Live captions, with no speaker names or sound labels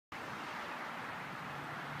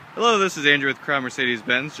Hello, this is Andrew with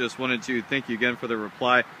Mercedes-Benz. Just wanted to thank you again for the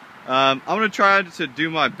reply. I'm going to try to do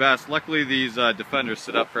my best. Luckily, these defenders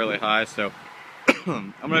sit up fairly high, so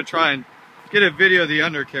I'm going to try and get a video of the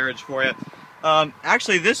undercarriage for you.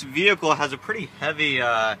 Actually, this vehicle has a pretty heavy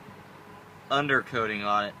undercoating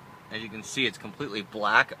on it. As you can see, it's completely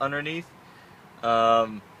black underneath.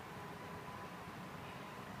 I'd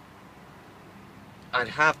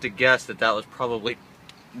have to guess that that was probably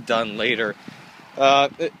done later.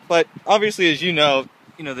 But obviously, as you know,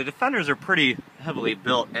 the defenders are pretty heavily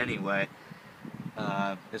built anyway.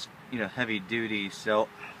 It's heavy duty, so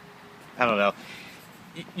I don't know.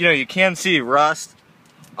 You can see rust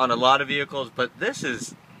on a lot of vehicles, but this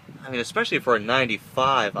is, especially for a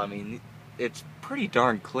 95, it's pretty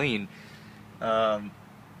darn clean. Try and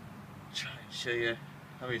show you.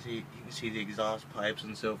 Obviously, you can see the exhaust pipes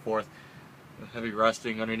and so forth. Heavy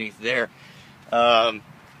rusting underneath there. Let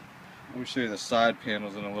me show you the side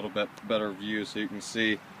panels in a little bit better view so you can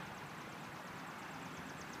see.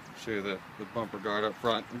 Show you the bumper guard up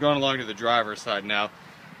front. I'm going along to the driver's side now.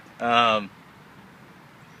 There's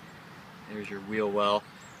your wheel well.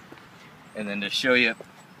 And then to show you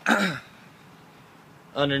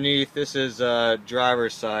underneath, this is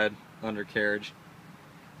driver's side undercarriage.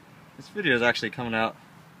 This video is actually coming out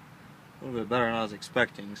a little bit better than I was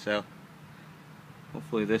expecting, so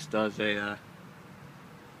hopefully this does a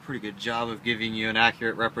pretty good job of giving you an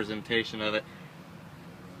accurate representation of it.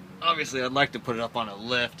 Obviously, I'd like to put it up on a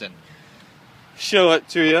lift and show it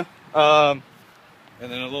to you, and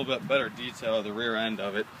then a little bit better detail of the rear end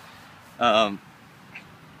of it.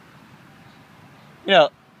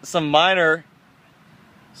 Some minor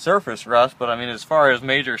surface rust, but as far as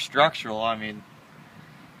major structural, it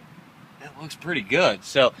looks pretty good.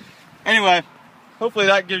 So anyway, hopefully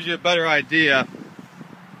that gives you a better idea.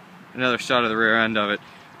 Another shot of the rear end of it.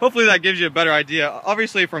 Hopefully that gives you a better idea.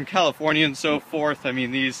 Obviously from California and so forth,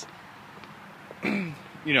 these,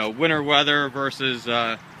 winter weather versus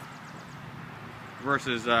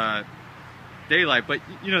daylight. But,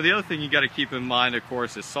 the other thing you got to keep in mind, of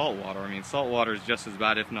course, is salt water. Salt water is just as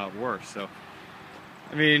bad, if not worse. So,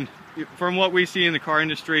 from what we see in the car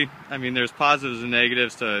industry, there's positives and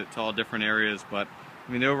negatives to all different areas. But,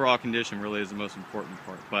 the overall condition really is the most important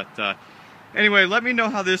part. But, anyway, let me know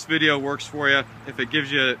how this video works for you, if it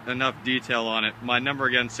gives you enough detail on it. My number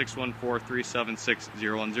again,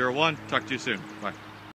 614-376-0101. Talk to you soon. Bye.